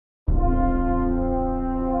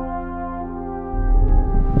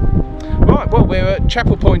Well, we're at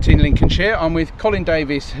Chapel Point in Lincolnshire. I'm with Colin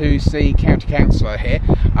Davies, who's the county councillor here.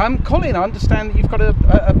 Colin, I understand that you've got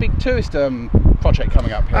a big tourist project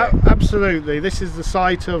coming up here. Absolutely. This is the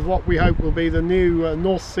site of what we hope will be the new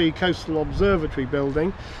North Sea Coastal Observatory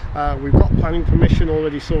building. We've got planning permission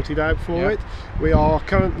already sorted out for it. We are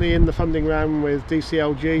currently in the funding round with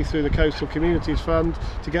DCLG through the Coastal Communities Fund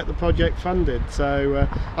to get the project funded. So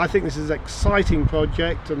I think this is an exciting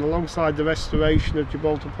project, and alongside the restoration of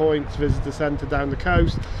Gibraltar Point's visitor centre down the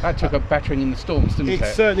coast. That took a battering in the storms, didn't it?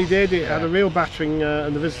 It certainly did. It had a real battering,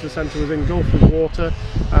 and the visitor centre was engulfed with water.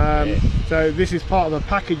 So this is part of a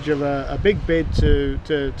package of a big bid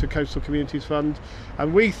to Coastal Communities Fund,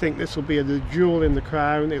 and we think this will be a jewel in the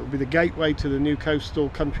crown. It will be the gateway to the new coastal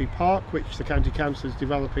country park, which the County Council is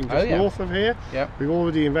developing just north of here. We've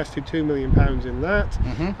already invested £2 million in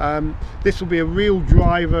that. This will be a real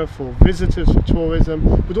driver for visitors, for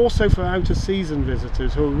tourism, but also for out-of-season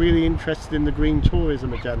visitors who are really interested in the green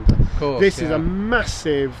tourism agenda. This is a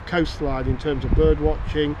massive coastline in terms of bird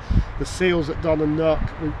watching. The seals at Don and Nook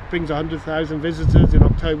brings 100,000 visitors in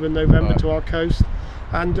October and November to our coast.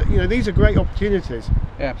 And you know, these are great opportunities.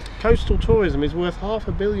 Coastal tourism is worth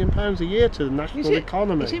 £500 million a year to the national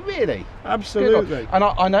economy. Is it really? Absolutely. And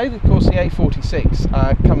I know that, of course, the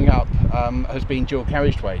A46 coming up has been dual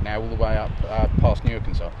carriageway now all the way up past Newark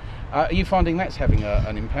and so on. Are you finding that's having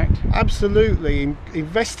an impact? Absolutely.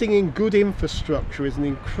 Investing in good infrastructure is an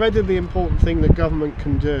incredibly important thing that government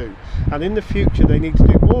can do, and in the future they need to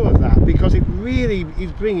do more of that, because it really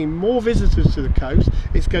is bringing more visitors to the coast.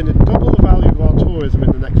 It's going to double the value of our tourism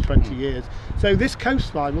in the next 20 years. So this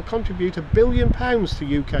coastline will contribute £1 billion to UK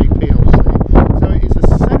PLC. So it is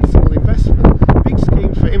a sensible investment. Big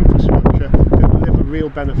schemes for infrastructure that deliver real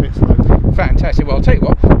benefits locally. Fantastic. Well, I'll tell you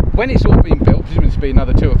what, when it's all been built, presumably it's been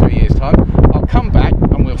another 2 or 3 years' time, I'll come back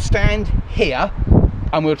and we'll stand here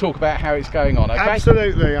and we'll talk about how it's going on, okay?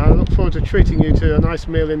 Absolutely. I look forward to treating you to a nice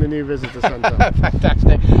meal in the new visitor centre.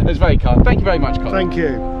 Fantastic. That's very kind. Thank you very much, Colin. Thank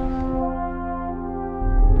you.